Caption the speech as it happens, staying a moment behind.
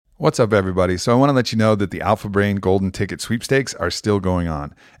What's up, everybody? So I want to let you know that the Alpha Brain Golden Ticket Sweepstakes are still going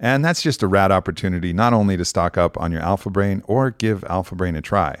on. And that's just a rad opportunity not only to stock up on your Alpha Brain or give Alpha Brain a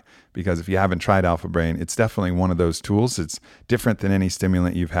try. Because if you haven't tried Alpha Brain, it's definitely one of those tools. It's different than any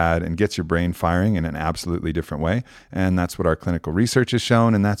stimulant you've had and gets your brain firing in an absolutely different way. And that's what our clinical research has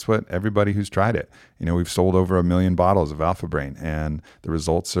shown. And that's what everybody who's tried it. You know, we've sold over 1 million bottles of Alpha Brain and the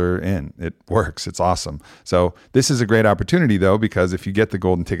results are in. It works. It's awesome. So this is a great opportunity, though, because if you get the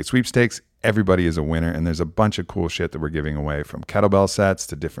Golden Ticket Sweepstakes, everybody is a winner. And there's a bunch of cool shit that we're giving away, from kettlebell sets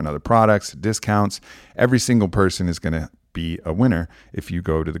to different other products, to discounts. Every single person is going to be a winner if you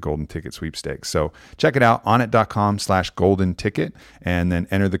go to the Golden Ticket Sweepstakes. So check it out, onnit.com/golden ticket, and then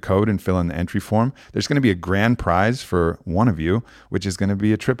enter the code and fill in the entry form. There's going to be a grand prize for one of you, which is going to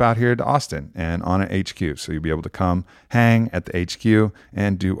be a trip out here to Austin and Onnit HQ. So you'll be able to come hang at the HQ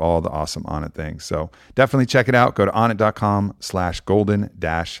and do all the awesome Onnit things. So definitely check it out. Go to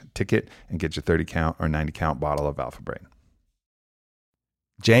onnit.com/golden-ticket and get your 30 count or 90 count bottle of Alpha Brain.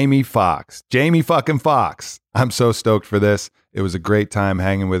 Jamie Foxx. Jamie fucking Foxx. I'm so stoked for this. It was a great time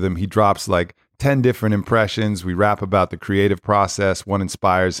hanging with him. He drops like 10 different impressions. We rap about the creative process. What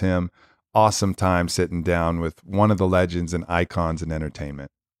inspires him. Awesome time sitting down with one of the legends and icons in entertainment.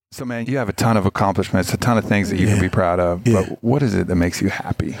 So, man, you have a ton of accomplishments, a ton of things that you can be proud of. But what is it that makes you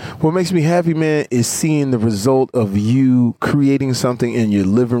happy? What makes me happy, man, is seeing the result of you creating something in your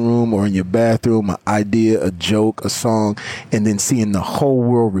living room or in your bathroom, an idea, a joke, a song, and then seeing the whole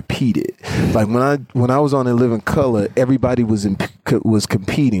world repeat it. Like when I was on In Living Color, everybody was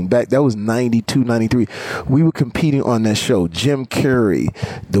competing. Back, that was 92, 93. We were competing on that show. Jim Carrey,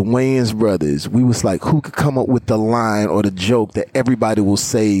 the Wayans brothers. We was like, who could come up with the line or the joke that everybody will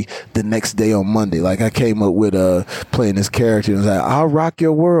say the next day on Monday? Like I came up with playing this character and was like, I'll rock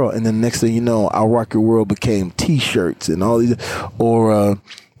your world, and then next thing you know, I'll rock your world became t-shirts and all these, or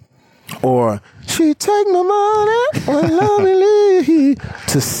she take my money when love me leave,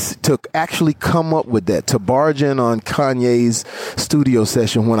 to actually come up with that, to barge in on Kanye's studio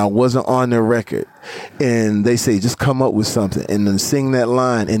session when I wasn't on their record, and they say just come up with something and then sing that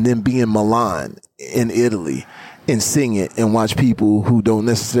line, and then be in Milan in Italy and sing it and watch people who don't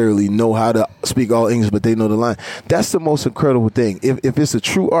necessarily know how to speak all English, but they know the line. That's the most incredible thing. If it's a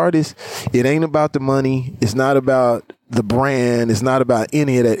true artist, it ain't about the money. It's not about the brand. It's not about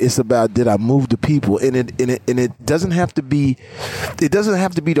any of that. It's about, did I move the people? And it doesn't have to be,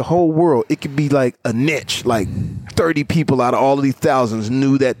 the whole world. It could be like a niche, like 30 people out of all of these thousands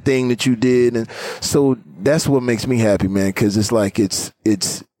knew that thing that you did. And so that's what makes me happy, man. 'Cause it's like, it's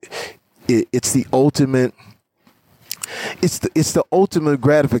the ultimate, it's the ultimate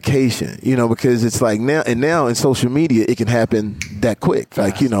gratification, you know, because it's like now in social media, it can happen that quick. Fast.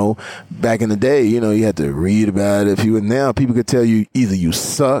 Like, you know, back in the day, you know, you had to read about it. Now people could tell you either you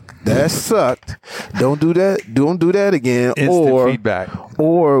suck, that sucked, don't do that again, instant feedback,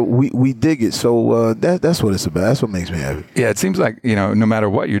 or we dig it. So that's what it's about. That's what makes me happy. Yeah, it seems like, you know, no matter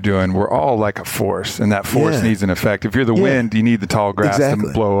what you're doing, we're all like a force, and that force needs an effect. If you're the wind, you need the tall grass to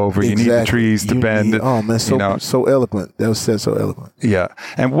blow over. You need the trees to bend. Oh man, so eloquent. That was said so eloquent. Yeah.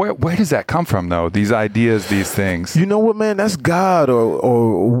 And where does that come from, though? These ideas, these things. You know what, man? That's God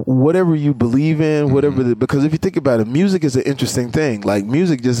or whatever you believe in, whatever. Because if you think about it, music is an interesting thing. Like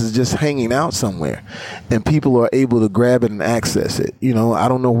music is just hanging out somewhere, and people are able to grab it and access it. You know, I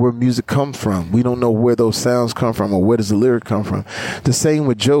don't know where music comes from. We don't know where those sounds come from or where does the lyric come from. The same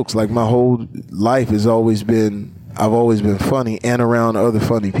with jokes. Like my whole life has always been, I've always been funny and around other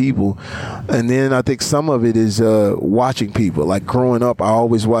funny people. And then I think some of it is watching people. Like growing up, I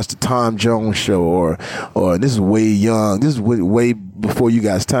always watched the Tom Jones show or this is way young. This is way before you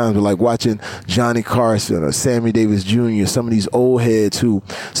guys' times, but like watching Johnny Carson or Sammy Davis Jr., some of these old heads who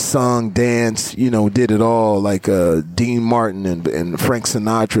sung, danced, you know, did it all, like Dean Martin and Frank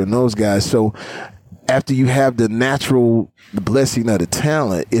Sinatra and those guys. So after you have the blessing of the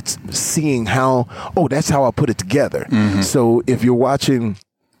talent, it's seeing how, that's how I put it together. Mm-hmm. So if you're watching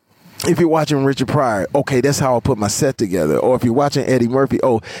Richard Pryor, okay, that's how I put my set together. Or if you're watching Eddie Murphy,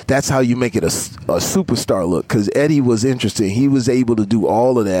 that's how you make it a superstar look. Because Eddie was interesting. He was able to do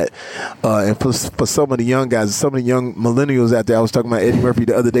all of that. And for some of the young guys, some of the young millennials out there, I was talking about Eddie Murphy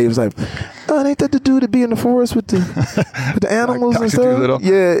the other day. It was like, ain't that the dude that be in the forest with the animals like and stuff? Doolittle.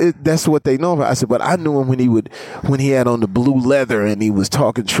 Yeah, that's what they know. I said, but I knew him when he had on the blue leather and he was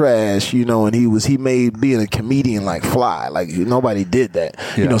talking trash, you know, and he made being a comedian like fly. Like nobody did that,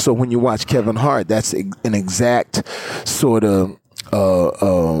 you know. So when you watch Kevin Hart, that's an exact sort of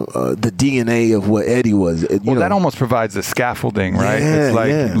the DNA of what Eddie was. That almost provides the scaffolding, right? It's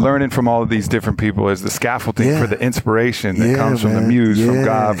like learning from all of these different people is the scaffolding for the inspiration that comes from the muse, from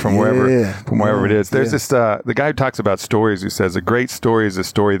God, from wherever it is. There's this the guy who talks about stories who says a great story is a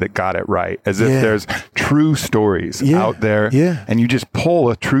story that got it right, as if there's true stories out there, and you just pull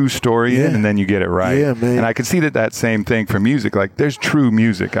a true story in and then you get it right. And I can see that same thing for music. Like there's true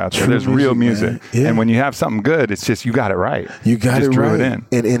music out there. There's real music, and when you have something good, it's just you got it right. You got just it drew right. it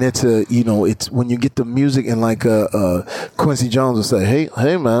in. And it's it's when you get the music and like Quincy Jones will say,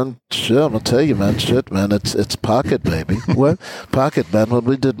 hey man, shit, I'm gonna tell you, man, it's Pocket, baby. What? Pocket, man. When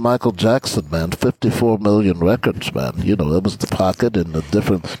we did Michael Jackson, man, 54 million records, man. It was the Pocket and the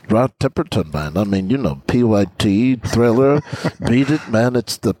different Rod Temperton, man. I mean, PYT, Thriller, Beat It, man.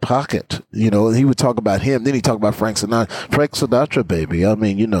 It's the Pocket. He would talk about him. Then he talked about Frank Sinatra. Frank Sinatra, baby. I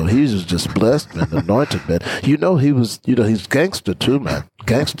mean, he was just blessed, man, anointed, man. He was, he's gangster too, man.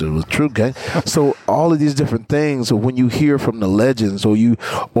 Gangster was true gang. So all of these different things, or when you hear from the legends,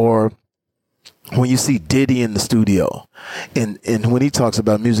 or when you see Diddy in the studio, and when he talks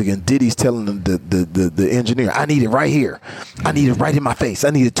about music, and Diddy's telling them the engineer, I need it right here, I need it right in my face, I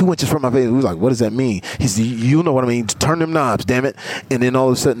need it 2 inches from my face. He was like, what does that mean? He said, you know what I mean, turn them knobs, damn it. And then all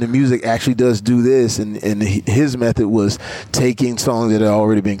of a sudden the music actually does do this, and his method was taking songs that had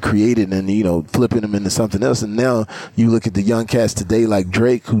already been created and flipping them into something else. And now you look at the young cats today like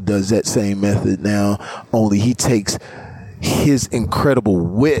Drake, who does that same method now, only he takes his incredible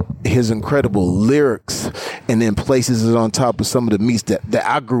wit, his incredible lyrics, and then places it on top of some of the meats that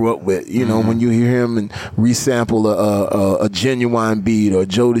I grew up with. When you hear him and resample a Genuine beat or a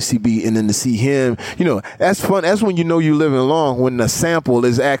Jodeci beat, and then to see him, that's fun. That's when you're living long, when the sample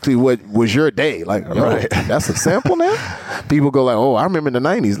is actually what was your day. Like, right, that's a sample now? People go like, oh, I remember the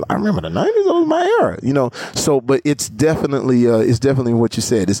 90s. I remember the 90s. That was my era. So, but it's definitely what you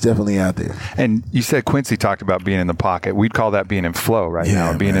said. It's definitely out there. And you said Quincy talked about being in the pocket. We'd call that being in flow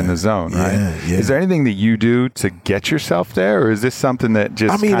now, being in the zone, right? Yeah. Is there anything that you do to get yourself there, or is this something that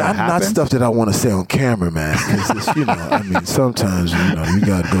just I'm not stuff that I want to say on camera, man. Because sometimes you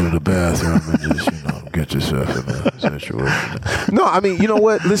got to go to the bathroom and just get yourself in a situation. No, you know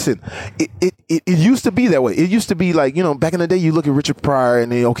what? Listen, it used to be that way. It used to be like back in the day, you look at Richard Pryor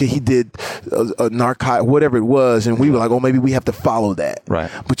and he did a narcotic, whatever it was, and we were like, oh, maybe we have to follow that,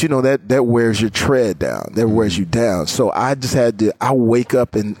 right? But that wears your tread down. That wears you down. So I just had to. I wake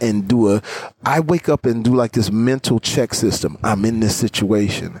up and do like this mental check system. I'm in this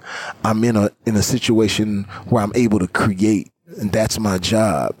situation. I'm in a situation where I'm able to create, and that's my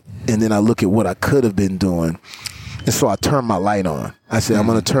job. And then I look at what I could have been doing. And so I turn my light on. I said, I'm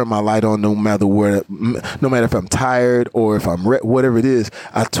going to turn my light on no matter if I'm tired or if I'm whatever it is.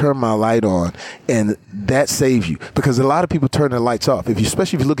 I turn my light on, and that saves you, because a lot of people turn their lights off.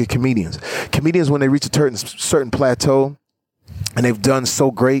 Especially if you look at comedians, when they reach a certain plateau and they've done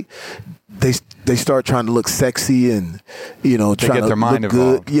so great, they start trying to look sexy and trying to get their mind look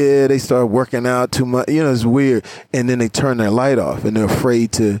involved. good. Yeah, they start working out too much. It's weird, and then they turn their light off and they're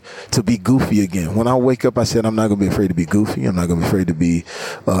afraid to be goofy again. When I wake up, I said I'm not gonna be afraid to be goofy. I'm not gonna be afraid to be.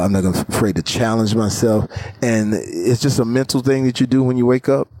 I'm not gonna be afraid to challenge myself. And it's just a mental thing that you do when you wake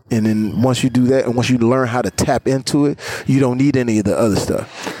up. And then once you do that, and once you learn how to tap into it, you don't need any of the other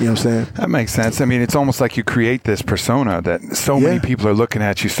stuff. You know what I'm saying? That makes sense. It's almost like you create this persona that so many people are looking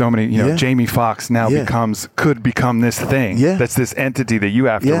at you. So many, Jamie Foxx now could become this thing. Yeah. That's this entity that you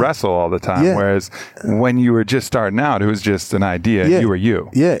have to wrestle all the time. Yeah. Whereas when you were just starting out, it was just an idea. You were you.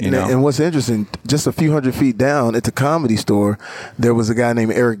 Yeah. And what's interesting, just a few hundred feet down at the Comedy Store, there was a guy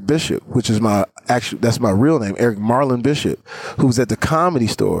named Eric Bishop, which is that's my real name, Eric Marlon Bishop, who was at the Comedy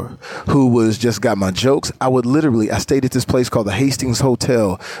Store, who got my jokes. I stayed at this place called the Hastings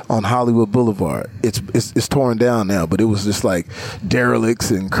Hotel on Hollywood Boulevard. It's torn down now, but it was just like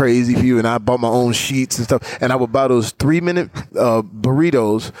derelicts and crazy people. And I bought my own sheets and stuff. And I would buy those 3-minute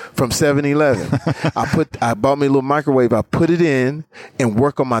burritos from 7-Eleven. I bought me a little microwave. I put it in and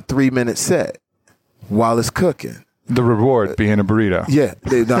work on my 3-minute set while it's cooking. The reward being a burrito. Yeah.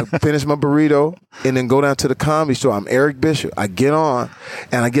 I finish my burrito and then go down to the Comedy Store. I'm Eric Bishop. I get on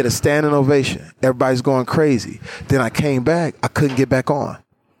and I get a standing ovation. Everybody's going crazy. Then I came back. I couldn't get back on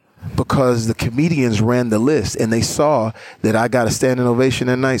because the comedians ran the list and they saw that I got a standing ovation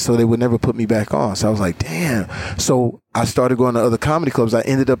that night, so they would never put me back on. So I was like, damn. So I started going to other comedy clubs. I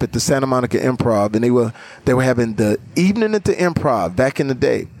ended up at the Santa Monica Improv, and they were having the evening at the Improv back in the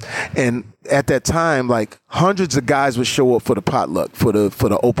day. And at that time, like hundreds of guys would show up for the potluck, for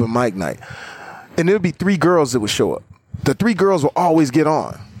the open mic night. And there would be 3 girls that would show up. The 3 girls will always get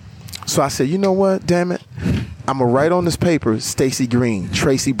on. So I said, you know what, damn it. I'm going to write on this paper, Stacey Green,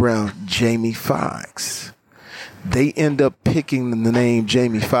 Tracy Brown, Jamie Foxx. They end up picking the name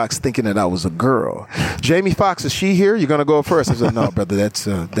Jamie Foxx, thinking that I was a girl. Jamie Foxx, is she here? You're going to go first. I said, no, brother, that's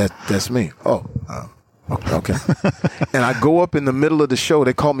me. Oh, okay. And I go up in the middle of the show.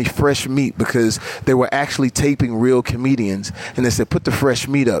 They call me Fresh Meat because they were actually taping real comedians. And they said, put the fresh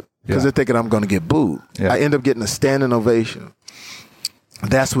meat up because they're thinking I'm going to get booed. Yeah. I end up getting a standing ovation.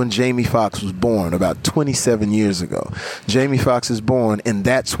 That's when Jamie Foxx was born, about 27 years ago. Jamie Foxx is born, and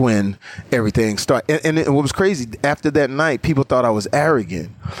that's when everything started. And what was crazy, after that night, people thought I was arrogant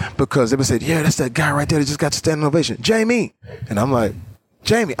because they would say, yeah, that's that guy right there that just got standing ovation. Jamie. And I'm like,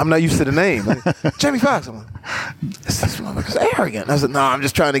 Jamie, I'm not used to the name. Like, Jamie Foxx. I'm like, this motherfucker's arrogant. And I said, no, I'm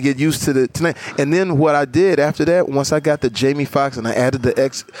just trying to get used to the name. And then what I did after that, once I got the Jamie Foxx and I added the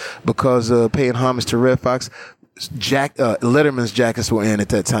X because paying homage to Red Fox, Letterman's jackets were in at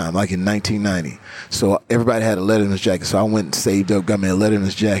that time, like in 1990. So everybody had a Letterman's jacket. So I went and saved up, got me a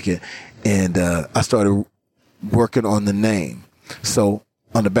Letterman's jacket, and I started working on the name. So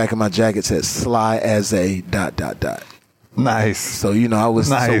on the back of my jacket said Sly as a ... Nice. So I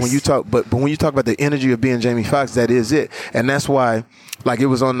was nice. So when you talk, but when you talk about the energy of being Jamie Foxx, that is it, and that's why, like it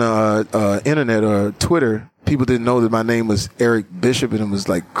was on the internet or Twitter. People didn't know that my name was Eric Bishop, and it was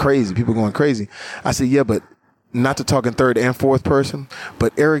like crazy. People going crazy. I said, yeah, but. Not to talk in third and fourth person,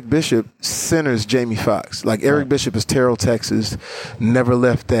 but Eric Bishop centers Jamie Foxx. Like Eric Bishop is Terrell, Texas. Never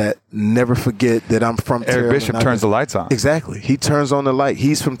left that. Never forget that I'm from Terrell. Eric Bishop turns the lights on. Exactly. He turns on the light.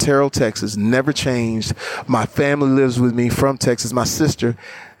 He's from Terrell, Texas. Never changed. My family lives with me from Texas. My sister,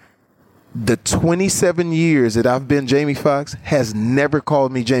 the 27 years that I've been Jamie Foxx, has never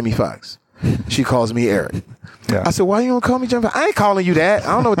called me Jamie Foxx. She calls me Eric. Yeah. I said, why you don't call me Jamie Foxx? I ain't calling you that.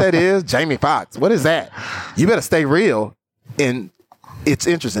 I don't know what that is. Jamie Foxx. What is that? You better stay real. And it's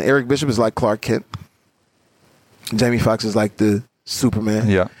interesting. Eric Bishop is like Clark Kent. Jamie Foxx is like the Superman.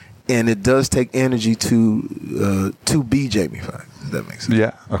 Yeah. And it does take energy to be Jamie Foxx. If that makes sense.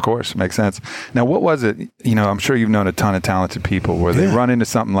 Yeah, of course. Makes sense. Now, what was it? I'm sure you've known a ton of talented people where they run into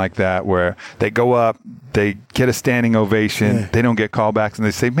something like that, where they go up, they get a standing ovation, they don't get callbacks, and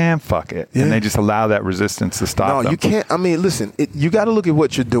they say, man, fuck it. And they just allow that resistance to stop them. No, you can't. I mean, listen, you got to look at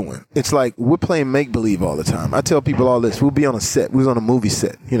what you're doing. It's like we're playing make-believe all the time. I tell people all this. We'll be on a set. We was on a movie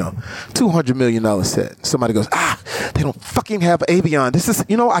set, $200 million set. Somebody goes, they don't fucking have Avion. This is,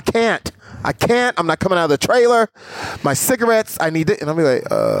 I can't. I'm not coming out of the trailer. My cigarettes, I need it. And I'll be like,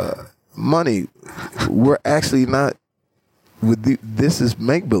 money, we're actually not with this is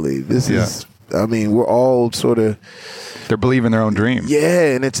make-believe. This is, we're all sort of. They're believing their own dream.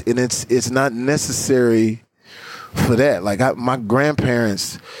 Yeah, and it's not necessary for that. Like my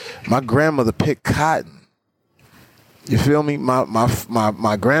grandmother picked cotton. You feel me?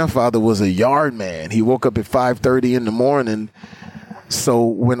 My grandfather was a yard man. He woke up at 5:30 in the morning. So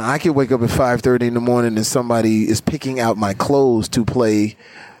when I could wake up at 5:30 in the morning and somebody is picking out my clothes to play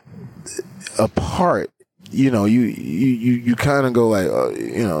a part, you kind of go like,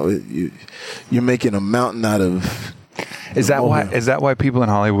 you're making a mountain out of. Is that why people in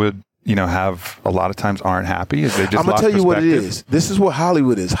Hollywood, have a lot of times aren't happy? Is they just I'm gonna tell you what it is. This is what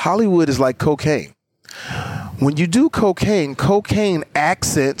Hollywood is. Hollywood is like cocaine. When you do cocaine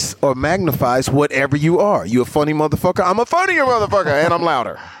accents or magnifies whatever you are. You a funny motherfucker? I'm a funnier motherfucker, and I'm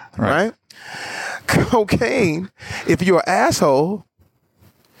louder. Right? Cocaine, if you're an asshole,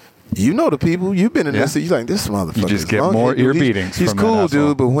 the people. You've been in this, so you're like, this motherfucker. You just get more ear beatings. He's cool,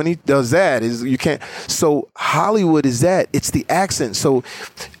 dude, but when he does that, you can't. So Hollywood is that. It's the accent. So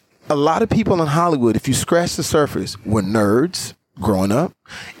a lot of people in Hollywood, if you scratch the surface, were nerds growing up,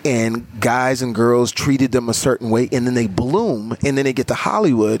 and guys and girls treated them a certain way, and then they bloom, and then they get to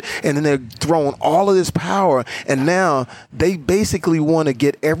Hollywood, and then they're throwing all of this power, and now they basically want to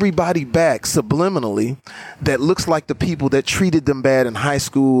get everybody back subliminally that looks like the people that treated them bad in high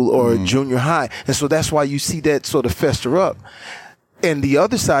school or junior high. And so that's why you see that sort of fester up. And the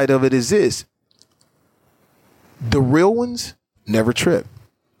other side of it is this: the real ones never trip.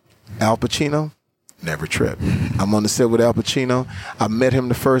 Al Pacino never trip. I'm on the set with Al Pacino. I met him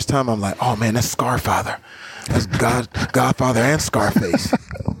the first time. I'm like, oh man, that's Scarfather. That's Godfather and Scarface.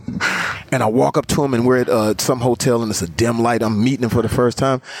 And I walk up to him, and we're at some hotel, and it's a dim light. I'm meeting him for the first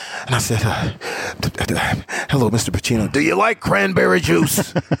time. And I said, hello, Mr. Pacino. Do you like cranberry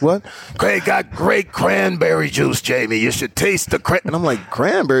juice? What? Got great cranberry juice, Jamie. You should taste the And I'm like,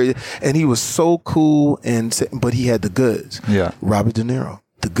 cranberry? And he was so cool, but he had the goods. Yeah. Robert De Niro.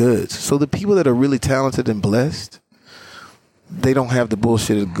 The goods. So the people that are really talented and blessed, they don't have the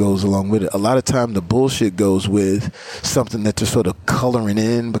bullshit that goes along with it. A lot of time the bullshit goes with something that they're sort of coloring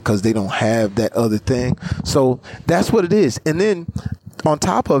in because they don't have that other thing. So that's what it is. And then on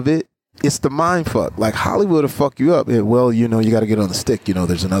top of it, it's the mind fuck. Like Hollywood will fuck you up. Well, you got to get on the stick.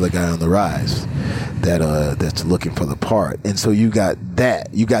 There's another guy on the rise that's looking for the part. And so you got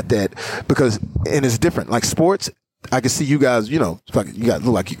that because, and it's different. Like sports, I can see you guys, you guys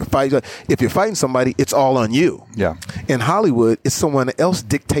look like you can fight. If you're fighting somebody, it's all on you. Yeah. In Hollywood, it's someone else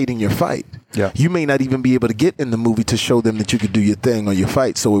dictating your fight. Yeah. You may not even be able to get in the movie to show them that you could do your thing or your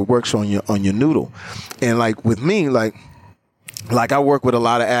fight. So it works on your noodle. And like with me, like I work with a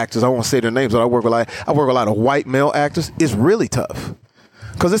lot of actors. I won't say their names, but I work with a lot of white male actors. It's really tough.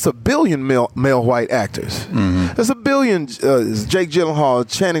 Because it's a billion male white actors. Mm-hmm. There's a billion, Jake Gyllenhaal,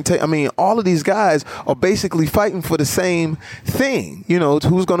 Channing Tatum. I mean, all of these guys are basically fighting for the same thing.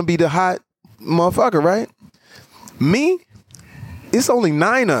 Who's going to be the hot motherfucker, right? Me? It's only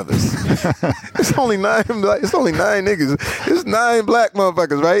 9 of us. It's only 9 niggas. It's 9 black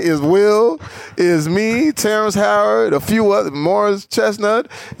motherfuckers, right? It's Will, it's me, Terrence Howard, a few other, Morris Chestnut,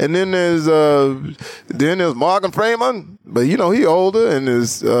 and then there's Morgan Freeman, but he older, and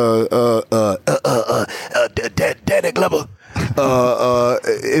there's Danny Glover.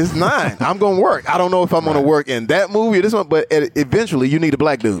 It's 9. I'm gonna work. I don't know if I'm gonna work in that movie or this one, but eventually you need a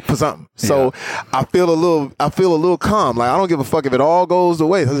black dude for something. So I feel a little calm. Like I don't give a fuck if it all goes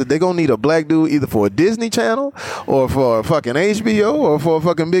away. They're gonna need a black dude either for a Disney Channel or for a fucking HBO or for a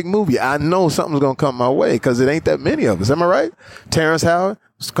fucking big movie. I know something's gonna come my way because it ain't that many of us. Am I right? Terrence Howard,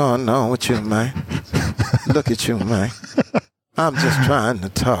 what's going on with you, man? Look at you, man. I'm just trying to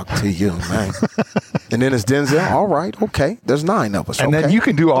talk to you, man. And then it's Denzel. All right, okay. There's 9 of us. And then you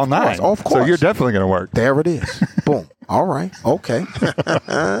can do all 9. Of course. So you're definitely going to work. There it is. Boom. All right. Okay.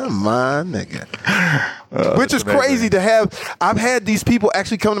 My nigga. Which is crazy to have. I've had these people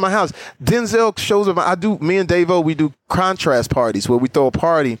actually come to my house. Denzel shows up. Me and Dave-O, we do contrast parties where we throw a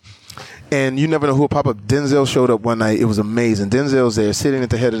party. And you never know who will pop up. Denzel showed up one night. It was amazing. Denzel's there sitting at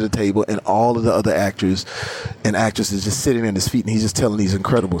the head of the table, and all of the other actors and actresses just sitting at his feet, and he's just telling these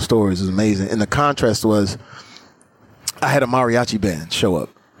incredible stories. It was amazing. And the contrast was I had a mariachi band show up.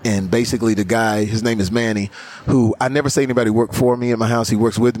 And basically the guy, his name is Manny, who I never say anybody work for me at my house. He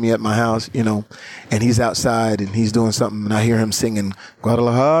works with me at my house, and he's outside and he's doing something and I hear him singing,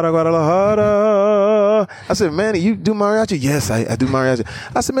 Guadalajara, Guadalajara. I said, Manny, you do mariachi? Yes, I do mariachi.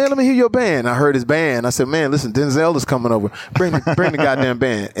 I said, man, let me hear your band. I heard his band. I said, man, listen, Denzel is coming over. Bring the goddamn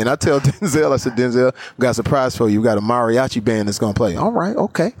band. And I tell Denzel, I said, Denzel, we got a surprise for you. We got a mariachi band that's going to play. All right,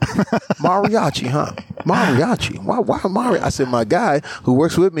 okay. Mariachi, huh? Mariachi. Why mariachi? I said, my guy who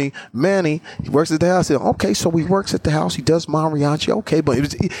works with me, Manny, he works at the house. I said, okay, so he works at the house. He does mariachi. Okay, but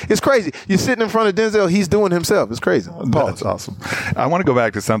it's crazy. You're sitting in front of Denzel. He's doing himself. It's crazy. That's awesome. I want to go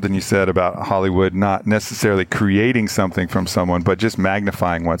back to something you said about Hollywood not necessarily creating something from someone, but just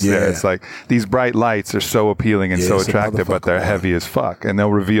magnifying what's there. It's like these bright lights are so appealing and so attractive, but they're heavy as fuck, and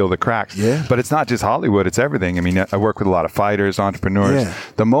they'll reveal the cracks. Yeah. But it's not just Hollywood. It's everything. I mean, I work with a lot of fighters, entrepreneurs. Yeah.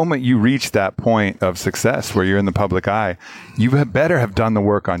 The moment you reach that point of success where you're in the public eye, you better have done the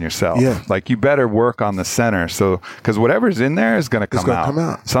work on yourself. Yeah. Like you better work on the center. So, because whatever's in there is going to come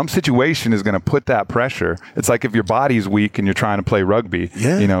out. Some situation is going to put that pressure. It's like if your body's weak and you're trying to play rugby,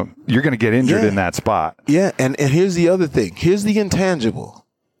 you're going to get injured in that spot. Yeah. And here's the other thing. Here's the intangible.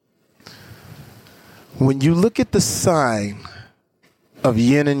 When you look at the sign of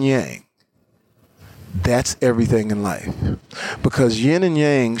yin and yang, that's everything in life. Because yin and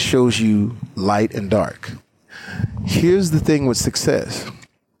yang shows you light and dark. Here's the thing with success.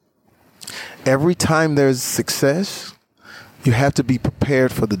 Every time there's success, you have to be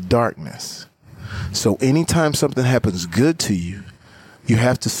prepared for the darkness. So anytime something happens good to you, you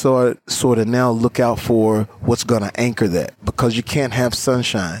have to sort of now look out for what's going to anchor that, because you can't have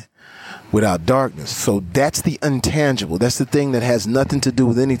sunshine without darkness. So that's the intangible. That's the thing that has nothing to do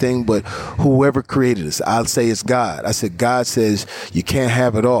with anything but whoever created us. I'll say it's God. I said God says you can't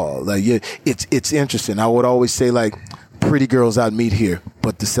have it all. Like it's interesting. I would always say, like, pretty girls I'd meet here,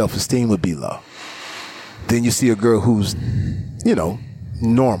 but the self-esteem would be low. Then you see a girl who's,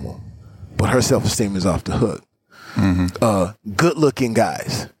 normal, but her self-esteem is off the hook. Mm-hmm. Good-looking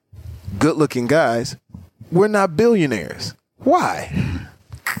guys, we're not billionaires. Why?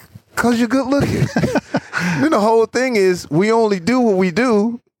 Because you're good-looking. Then the whole thing is we only do what we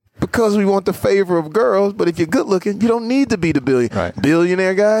do because we want the favor of girls, but if you're good-looking, you don't need to be the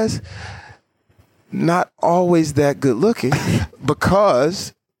billionaire guys. Not always that good looking,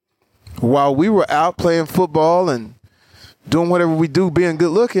 because while we were out playing football and doing whatever we do, being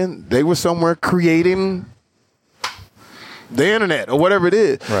good looking, they were somewhere creating the internet or whatever it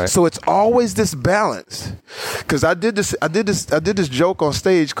is. Right. So it's always this balance. Because I did this joke on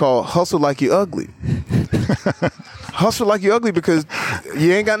stage called "Hustle Like You Ugly." Hustle like you ugly because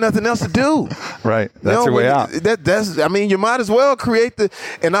you ain't got nothing else to do. Right. That's your way out. That's. I mean, you might as well create the.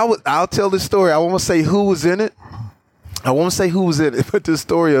 And I'll tell this story. I won't say who was in it. But the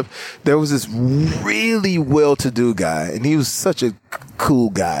story of there was this really well-to-do guy, and he was such a cool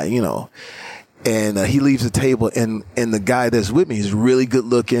guy, you know. And he leaves the table, and the guy that's with me is really good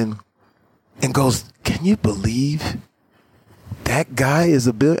looking, and goes, "Can you believe that guy is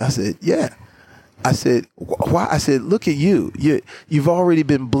a billionaire?" I said, "Yeah." I said, "Why?" I said, "Look at you. You've already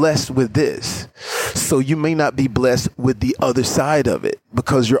been blessed with this. So you may not be blessed with the other side of it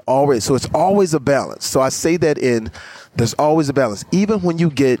because you're already, so it's always a balance." So I say that there's always a balance. Even when you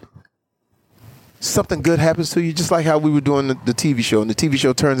get something good happens to you, just like how we were doing the TV show, and the TV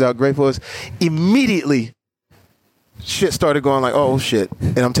show turns out great for us, immediately shit started going like, oh shit.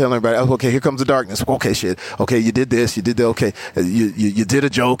 And I'm telling everybody, okay, here comes the darkness. Okay, shit. Okay, you did this, you did that. Okay, you did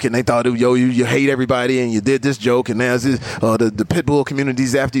a joke, and they thought, you hate everybody, and you did this joke, and now this, the pit bull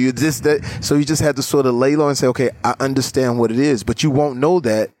community's after you, this, that. So you just had to sort of lay low and say, okay, I understand what it is, but you won't know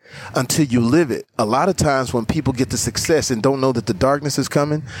that until you live it. A lot of times when people get to success and don't know that the darkness is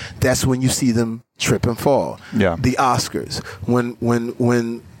coming, that's when you see them trip and fall. Yeah. The Oscars,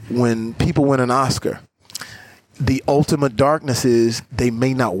 when people win an Oscar, the ultimate darkness is they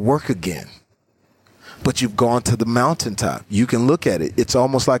may not work again, but you've gone to the mountaintop. You can look at it. It's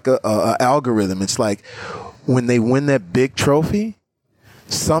almost like a algorithm. It's like when they win that big trophy,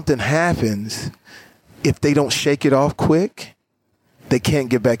 something happens. If they don't shake it off quick, they can't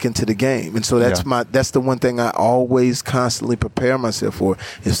get back into the game. And so that's the one thing I always constantly prepare myself for.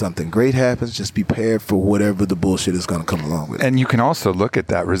 If something great happens, just be prepared for whatever the bullshit is going to come along with it. And you can also look at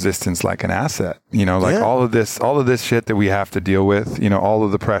that resistance like an asset. You know, like all of this shit that we have to deal with, you know, all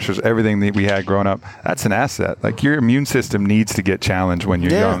of the pressures, everything that we had growing up, that's an asset. Like your immune system needs to get challenged when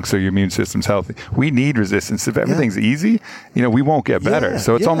you're young, so your immune system's healthy. We need resistance. If everything's easy, you know, we won't get better.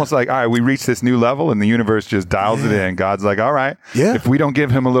 So it's almost like, all right, we reach this new level and the universe just dials it in. God's like, all right, if we don't give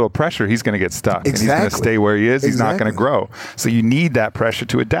him a little pressure, he's going to get stuck. And he's going to stay where he is. He's not going to grow. So you need that pressure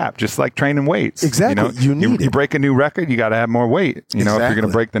to adapt, just like training weights. Exactly. You know, you break a new record, you got to have more weight, you know, if you're going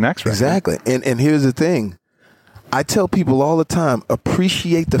to break the next record. Exactly. And here's the thing. I tell people all the time,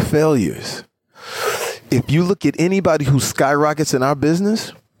 appreciate the failures. If you look at anybody who skyrockets in our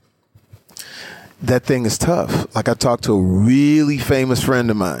business, that thing is tough. Like I talked to a really famous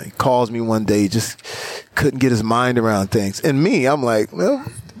friend of mine, calls me one day, just couldn't get his mind around things. And me, I'm like, well,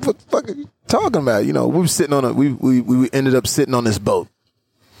 what the fuck are you talking about? You know, we were sitting on we ended up sitting on this boat,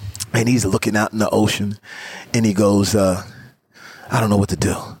 and he's looking out in the ocean, and he goes, I don't know what to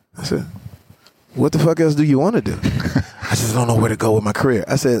do. I said, what the fuck else do you want to do? I just don't know where to go with my career.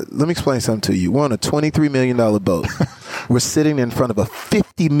 I said, let me explain something to you. We're on a $23 million boat. We're sitting in front of a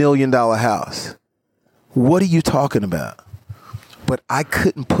 $50 million house. What are you talking about? But I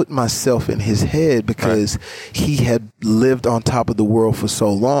couldn't put myself in his head because he had lived on top of the world for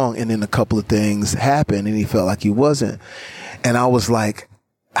so long, and then a couple of things happened and he felt like he wasn't. And I was like,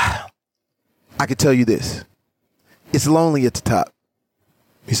 I could tell you this. It's lonely at the top.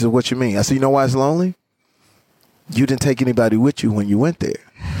 He said, what you mean? I said, you know why it's lonely? You didn't take anybody with you when you went there.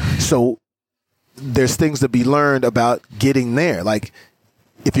 So there's things to be learned about getting there. Like,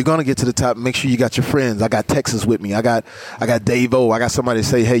 if you're going to get to the top, make sure you got your friends. I got Texas with me. I got Dave O. I got somebody to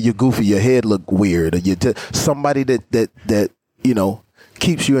say, hey, you're goofy. Your head look weird. Or somebody that, you know,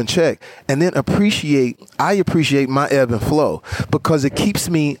 keeps you in check. And then I appreciate my ebb and flow because it keeps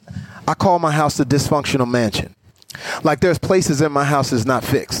me, I call my house a dysfunctional mansion. Like there's places in my house that's not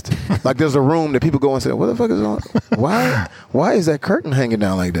fixed. Like there's a room that people go and say, what the fuck is on? Why is that curtain hanging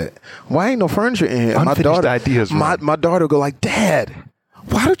down like that? Why ain't no furniture in here? Unfinished ideas. My daughter go like, Dad,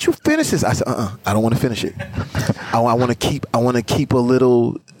 why don't you finish this? I said, I don't want to finish it. I want to keep a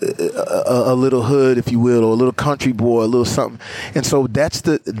little hood, if you will, or a little country boy, a little something. And so that's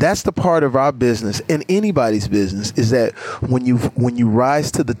the part of our business and anybody's business is that when you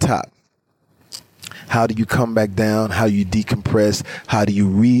rise to the top, how do you come back down? How do you decompress? How do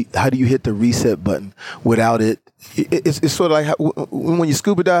you hit the reset button without it? It's sort of like when you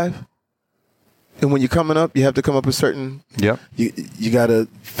scuba dive. And when you're coming up, you have to come up a certain. Yep. You got to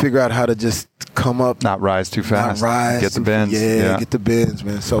figure out how to just come up, not rise too fast. Not rise. Get the bends. Yeah, get the bends,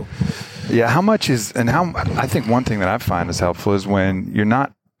 man. So. Yeah, how I think one thing that I find is helpful is when you're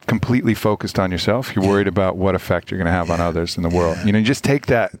not completely focused on yourself. You're worried about what effect you're going to have on others in the world. You know, you just take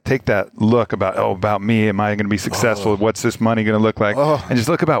that look about me. Am I going to be successful? What's this money going to look like? And just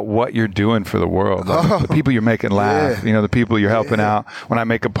look about what you're doing for the world. Like the people you're making laugh, you know, the people you're helping out. When I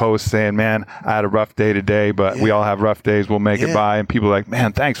make a post saying, man, I had a rough day today, but we all have rough days. We'll make it by. And people are like,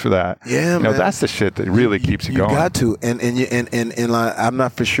 man, thanks for that. Yeah, you know, that's the shit that really keeps you going. You got to. And like, I'm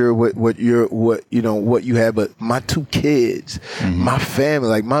not for sure what you have, but my 2 kids, my family,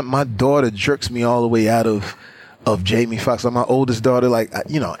 like my daughter jerks me all the way out of Jamie Foxx. Like my oldest daughter, like,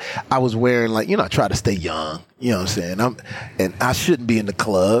 you know, I was wearing, like, you know, I try to stay young, you know what I'm saying? And I shouldn't be in the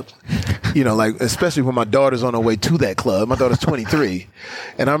club, you know, like, especially when my daughter's on her way to that club. My daughter's 23.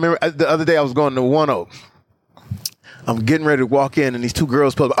 And I remember the other day I was going to One Oak. I'm getting ready to walk in, and these 2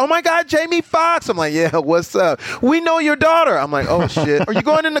 girls pull up. Oh my God, Jamie Foxx! I'm like, yeah, what's up? We know your daughter. I'm like, oh shit, are you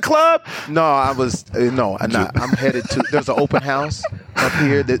going in the club? No, I'm not. I'm headed to. There's an open house up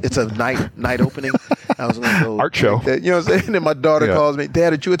here. It's a night opening. I was gonna go art show. You know what I'm saying? And then my daughter calls me,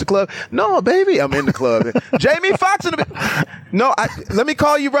 Dad, are you at the club? No, baby, I'm in the club. Jamie Foxx in the. No, let me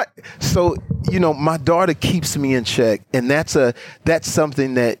call you right. So, you know, my daughter keeps me in check, and that's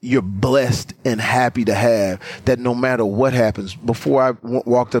something that you're blessed and happy to have. That no matter what happens, before I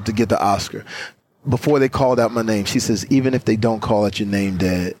walked up to get the Oscar, before they called out my name, she says, even if they don't call out your name,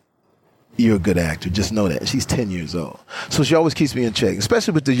 Dad, you're a good actor. Just know that. And she's 10 years old. So she always keeps me in check,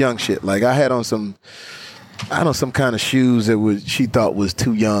 especially with the young shit. Like I had on some kind of shoes that she thought was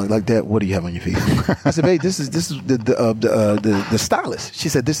too young. Like, that, what do you have on your feet? I said, babe, this is the stylist. She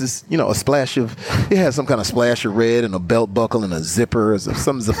said, this is, you know, a splash of, it has some kind of splash of red and a belt buckle and a zipper or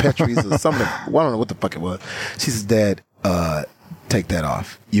some Zapetris or something. Well, I don't know what the fuck it was. She says, Dad, take that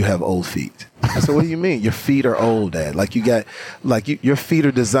off. You have old feet. I said, what do you mean? Your feet are old, Dad. Like your feet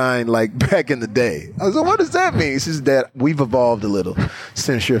are designed like back in the day. I said, what does that mean? She says, Dad, we've evolved a little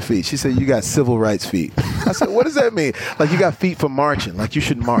since your feet. She said, you got civil rights feet. I said, what does that mean? Like, you got feet for marching. Like, you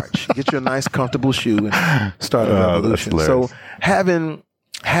should march. Get you a nice, comfortable shoe and start a revolution. So having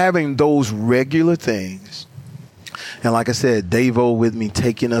those regular things, and like I said, Dave-O with me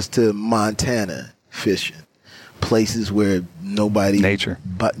taking us to Montana fishing. Places where nobody, nature,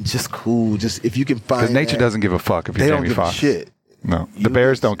 but just cool. Just if you can find, because nature doesn't give a fuck if you're Jamie Foxx. Shit. No, the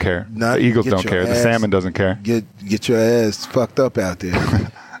bears don't care. The eagles don't care. The salmon doesn't care. Get your ass fucked up out there. Yeah.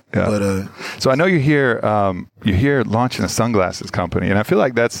 But so I know you're here launching a sunglasses company, and I feel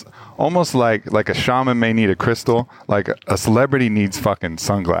like that's almost like a shaman may need a crystal, like a celebrity needs fucking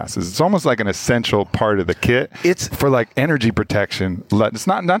sunglasses. It's almost like an essential part of the kit. It's for like energy protection. It's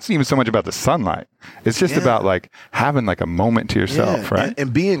not even so much about the sunlight. It's just about like having like a moment to yourself, right?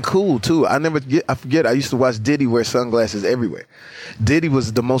 And being cool too. I forget. I used to watch Diddy wear sunglasses everywhere. Diddy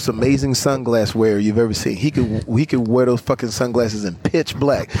was the most amazing sunglass wearer you've ever seen. He could wear those fucking sunglasses in pitch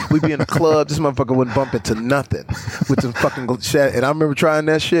black. We'd be in a club. This motherfucker wouldn't bump into nothing with some fucking shit. And I remember trying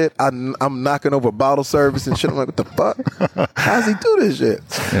that shit. I'm knocking over bottle service and shit. I'm like, what the fuck? How's he do this shit?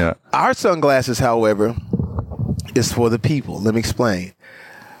 Yeah. Our sunglasses, however, is for the people. Let me explain.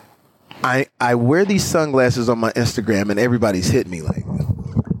 I wear these sunglasses on my Instagram, and everybody's hit me like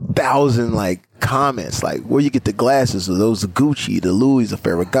 1,000 like comments, like, where you get the glasses? Are those the Gucci, the Louis, the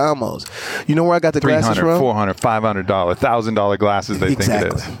Ferragamos? You know where I got the glasses from? $300, $400, $500, $1,000 glasses. They think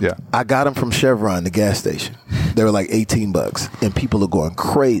it is. Yeah, I got them from Chevron, the gas station. They were like $18, and people are going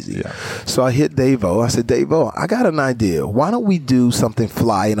crazy. Yeah. So I hit Dave-O. I said, Dave-O, I got an idea. Why don't we do something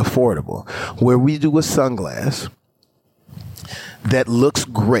fly and affordable, where we do a sunglass that looks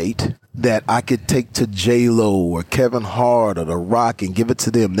great, that I could take to J-Lo or Kevin Hart or The Rock and give it to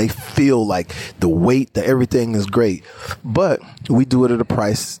them. They feel like the weight, the everything is great. But we do it at a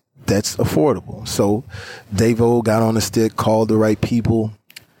price that's affordable. So Dave-O got on the stick, called the right people,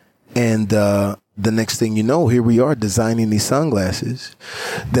 and the next thing you know, here we are designing these sunglasses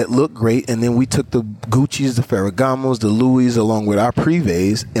that look great. And then we took the Gucci's, the Ferragamos, the Louis, along with our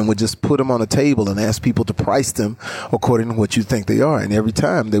Privés, and would just put them on a table and ask people to price them according to what you think they are. And every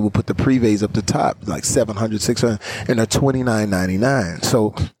time they would put the Privés up the top, like $700, $600, and they're $29.99.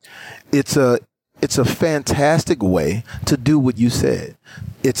 So it's a fantastic way to do what you said.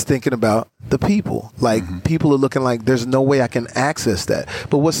 It's thinking about the people. Like, people are looking like there's no way I can access that.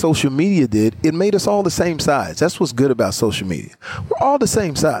 But what social media did, it made us all the same size. That's what's good about social media. We're all the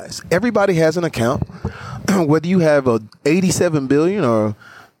same size. Everybody has an account. Whether you have a 87 billion or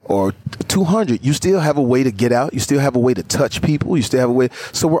or 200, you still have a way to get out. You still have a way to touch people. You still have a way.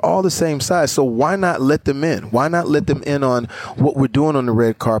 So we're all the same size. So why not let them in? Why not let them in on what we're doing on the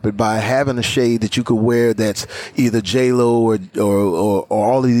red carpet by having a shade that you could wear that's either J-Lo or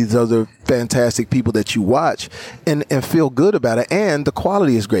all of these other fantastic people that you watch and feel good about it. And the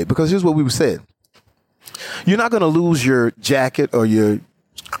quality is great, because here's what we said. You're not going to lose your jacket or your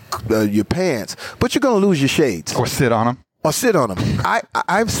pants, but you're going to lose your shades. Or sit on them.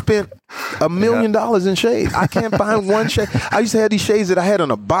 I've spent $1 million in shades. I can't find one shade. I used to have these shades that I had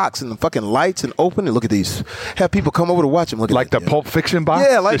on a box and the fucking lights and open and look at these. Have people come over to watch them. Look at like that, the Pulp Fiction box?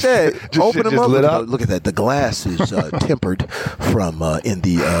 Yeah, like that. Open them up. Lit up. Look at that. The glass is tempered from in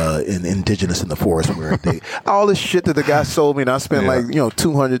indigenous in the forest where all this shit that the guy sold me and I spent like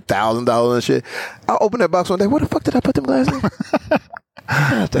 $200,000 and shit. I opened that box one day. Where the fuck did I put them glasses in?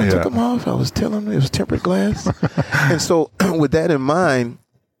 I took them off. I was telling them it was tempered glass. And so with that in mind,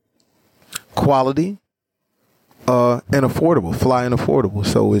 quality and affordable, fly and affordable.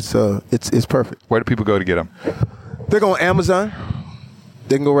 So it's perfect. Where do people go to get them? They're going Amazon.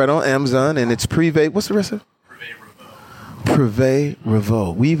 They can go right on Amazon, and it's Privé. What's the rest of it? Privé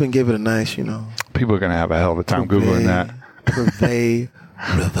Revaux. We even give it a nice, People are going to have a hell of a time Googling that. Privé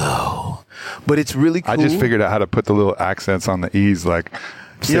Revaux. But it's really cool. I just figured out how to put the little accents on the E's like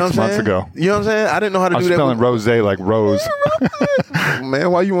 6 months ago. You know what I'm saying? I didn't know how to do that. I'm spelling rosé like rose.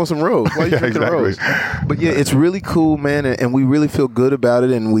 Man, why you want some rose? Why you drinking rose? But yeah, it's really cool, man, and we really feel good about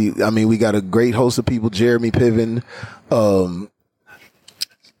it. And we got a great host of people: Jeremy Piven,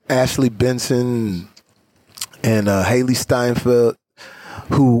 Ashley Benson, and Haley Steinfeld,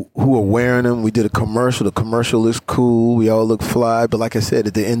 who are wearing them. We did a commercial. The commercial is cool. We all look fly. But like I said,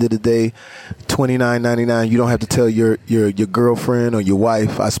 at the end of the day, $29.99. You don't have to tell your girlfriend or your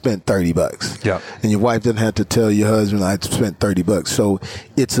wife, I spent $30. Yeah. And your wife doesn't have to tell your husband, I spent $30. So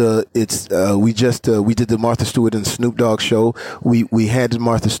we did the Martha Stewart and Snoop Dogg show. We handed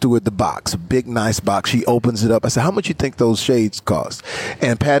Martha Stewart the box, a big nice box. She opens it up. I said, how much you think those shades cost?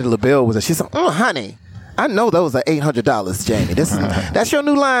 And Patti LaBelle was like, she said, oh honey, I know those are $800, Jamie. That's your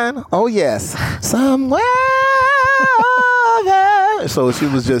new line. Oh yes, somewhere over. So she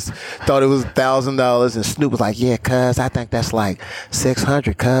was just thought it was $1,000, and Snoop was like, "Yeah, cuz I think that's like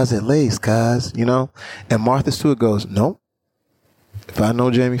 $600, cuz at least, cuz And Martha Stewart goes, "Nope. If I know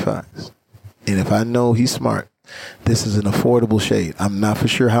Jamie Foxx, and if I know he's smart, this is an affordable shade. I'm not for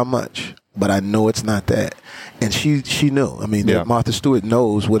sure how much, but I know it's not that." And she knew. I mean, Martha Stewart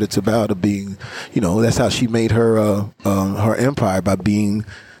knows what it's about of being, that's how she made her empire, by being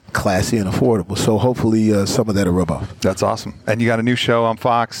classy and affordable. So hopefully some of that will rub off. That's awesome. And you got a new show on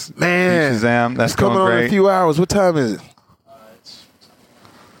Fox. Man, Shazam. That's it's coming going on great. in a few hours. What time is it?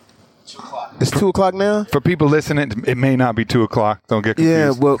 It's 2 o'clock now? For people listening, it may not be 2 o'clock. Don't get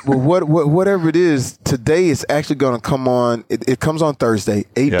confused. Yeah, well, whatever it is, today it's actually going to come on. It comes on Thursday,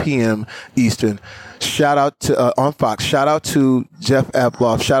 8 p.m. Eastern. Shout out to on Fox. Shout out to Jeff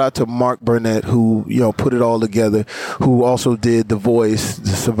Aploff. Shout out to Mark Burnett, who put it all together. Who also did The Voice, The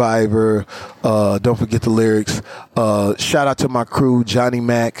Survivor. Don't forget the lyrics. Shout out to my crew: Johnny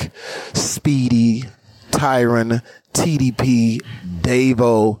Mac, Speedy, Tyron, TDP,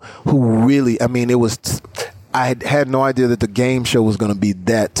 Davo, who really, I had no idea that the game show was going to be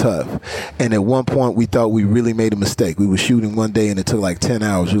that tough. And at one point, we thought we really made a mistake. We were shooting one day, and it took like 10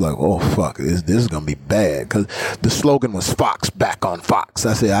 hours. We were like, oh, fuck, this is going to be bad. Because the slogan was Fox back on Fox.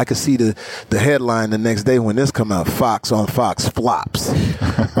 I said, I could see the headline the next day when this come out, Fox on Fox flops.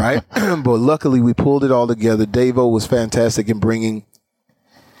 Right? But luckily, we pulled it all together. Davo was fantastic in bringing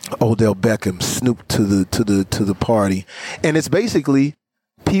Odell Beckham, Snoop to the party. And it's basically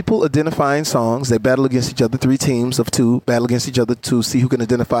people identifying songs. They battle against each other. 3 teams of 2 battle against each other to see who can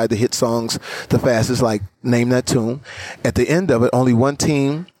identify the hit songs the fastest, like name that tune. At the end of it, only one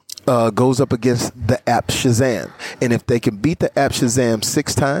team goes up against the app Shazam. And if they can beat the app Shazam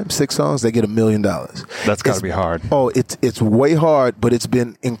 6 times, 6 songs, they get $1 million. That's got to be hard. Oh, it's way hard, but it's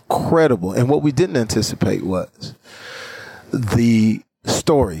been incredible. And what we didn't anticipate was the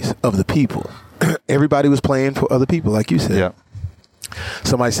stories of the people. Everybody was playing for other people, like you said. Yeah.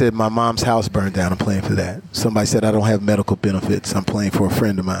 Somebody said, my mom's house burned down. I'm playing for that. Somebody said, I don't have medical benefits. I'm playing for a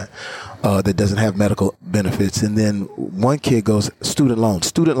friend of mine that doesn't have medical benefits. And then one kid goes, student loans.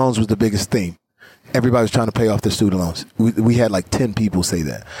 Student loans was the biggest theme. Everybody was trying to pay off their student loans. We had like 10 people say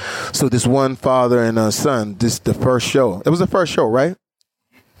that. So this one father and son, the first show. It was the first show, right?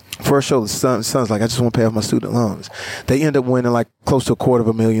 First show, the son's like, I just want to pay off my student loans. They end up winning like close to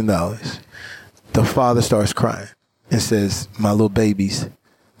 $250,000. The father starts crying and says, my little babies,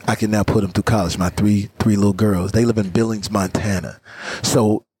 I can now put them through college. My three little girls, they live in Billings, Montana.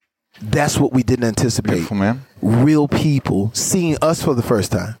 So That's what we didn't anticipate. Beautiful, man. Real people seeing us for the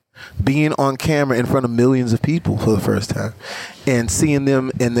first time, being on camera in front of millions of people for the first time, and seeing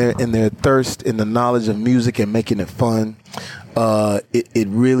them in their thirst in the knowledge of music and making it fun. It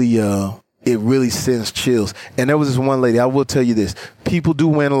really sends chills. And there was this one lady, I will tell you this, people do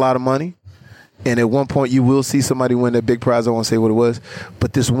win a lot of money. And at one point you will see somebody win that big prize. I won't say what it was.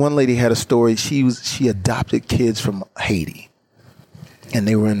 But this one lady had a story. She adopted kids from Haiti. And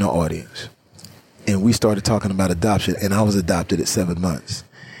they were in the audience. And we started talking about adoption. And I was adopted at 7 months.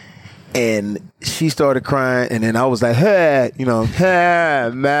 And she started crying, and then I was like, hey,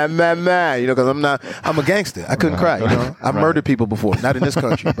 because I'm a gangster. I couldn't cry, I've murdered people before, not in this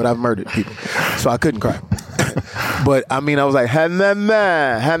country, but I've murdered people. So I couldn't cry. But I was like, so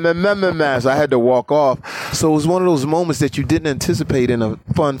I had to walk off. So it was one of those moments that you didn't anticipate in a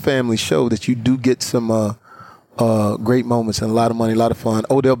fun family show, that you do get some great moments and a lot of money, a lot of fun.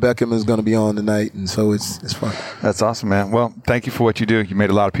 Odell Beckham is going to be on tonight, and so it's fun. That's awesome, man. Well, thank you for what you do. You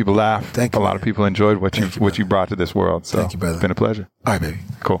made a lot of people laugh. Thank you. A lot of people enjoyed what you brought to this world. So thank you, brother. It's been a pleasure. All right, baby.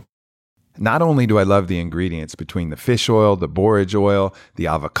 Cool. Not only do I love the ingredients between the fish oil, the borage oil, the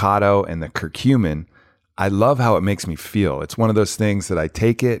avocado, and the curcumin, I love how it makes me feel. It's one of those things that I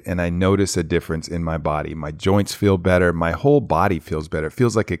take it and I notice a difference in my body. My joints feel better. My whole body feels better. It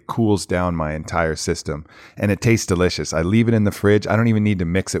feels like it cools down my entire system, and it tastes delicious. I leave it in the fridge. I don't even need to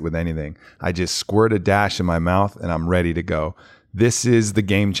mix it with anything. I just squirt a dash in my mouth and I'm ready to go. This is the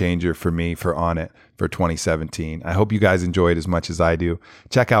game changer for me for Onnit for 2017. I hope you guys enjoy it as much as I do.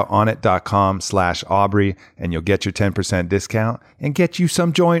 Check out onnit.com/Aubrey and you'll get your 10% discount and get you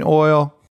some joint oil.